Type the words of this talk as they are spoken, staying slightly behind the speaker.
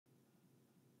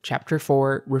Chapter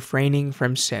 4, Refraining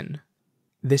from Sin.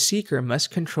 The seeker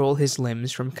must control his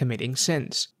limbs from committing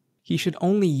sins. He should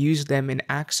only use them in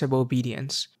acts of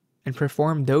obedience, and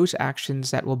perform those actions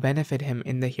that will benefit him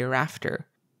in the hereafter.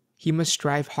 He must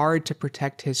strive hard to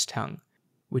protect his tongue,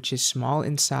 which is small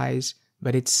in size,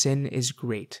 but its sin is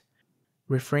great.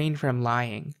 Refrain from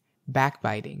lying,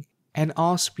 backbiting, and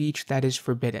all speech that is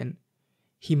forbidden.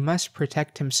 He must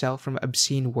protect himself from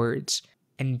obscene words,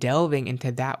 and delving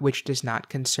into that which does not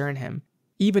concern him,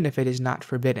 even if it is not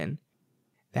forbidden.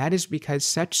 That is because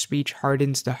such speech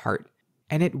hardens the heart,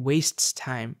 and it wastes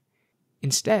time.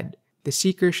 Instead, the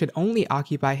seeker should only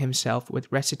occupy himself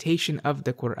with recitation of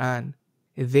the Quran,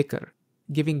 dhikr,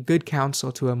 giving good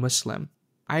counsel to a Muslim,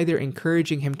 either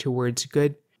encouraging him towards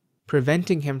good,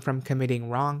 preventing him from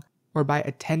committing wrong, or by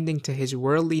attending to his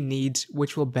worldly needs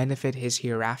which will benefit his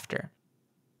hereafter.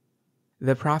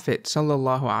 The Prophet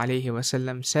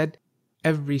ﷺ said,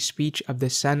 "Every speech of the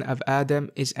son of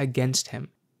Adam is against him,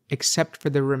 except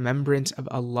for the remembrance of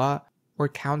Allah, or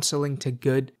counseling to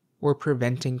good, or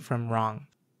preventing from wrong."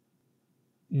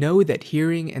 Know that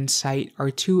hearing and sight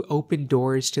are two open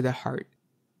doors to the heart.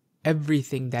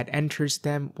 Everything that enters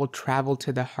them will travel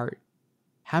to the heart.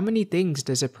 How many things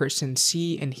does a person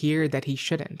see and hear that he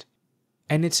shouldn't?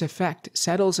 And its effect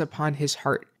settles upon his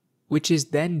heart, which is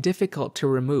then difficult to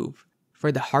remove,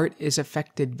 for the heart is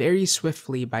affected very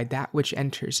swiftly by that which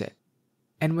enters it.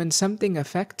 And when something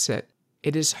affects it,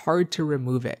 it is hard to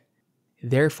remove it.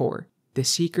 Therefore, the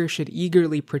seeker should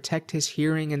eagerly protect his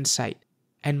hearing and sight,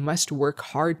 and must work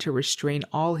hard to restrain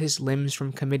all his limbs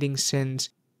from committing sins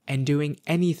and doing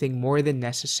anything more than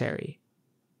necessary.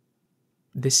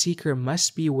 The seeker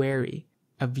must be wary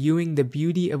of viewing the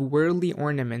beauty of worldly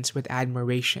ornaments with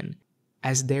admiration,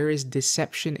 as there is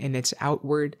deception in its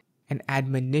outward and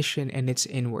admonition in its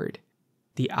inward.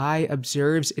 The eye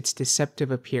observes its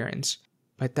deceptive appearance,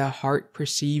 but the heart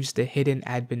perceives the hidden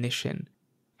admonition.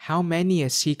 How many a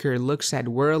seeker looks at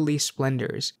worldly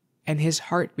splendors, and his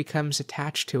heart becomes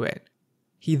attached to it.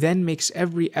 He then makes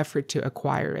every effort to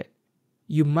acquire it.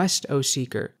 You must, O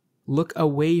seeker, look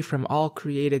away from all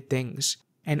created things,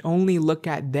 and only look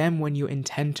at them when you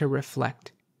intend to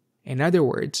reflect. In other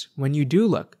words, when you do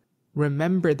look,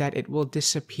 remember that it will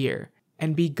disappear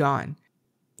and be gone.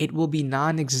 It will be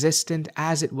non-existent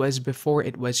as it was before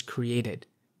it was created.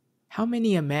 How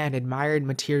many a man admired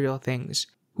material things,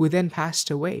 who then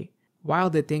passed away, while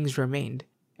the things remained,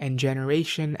 and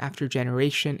generation after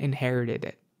generation inherited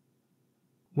it.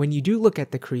 When you do look at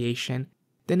the creation,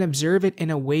 then observe it in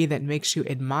a way that makes you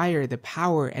admire the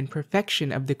power and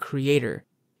perfection of the Creator.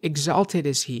 Exalted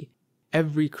is He.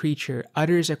 Every creature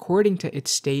utters according to its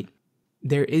state,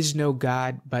 "There is no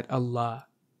God but Allah."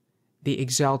 The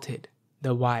exalted,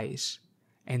 the wise,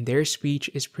 and their speech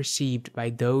is perceived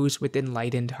by those with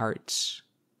enlightened hearts.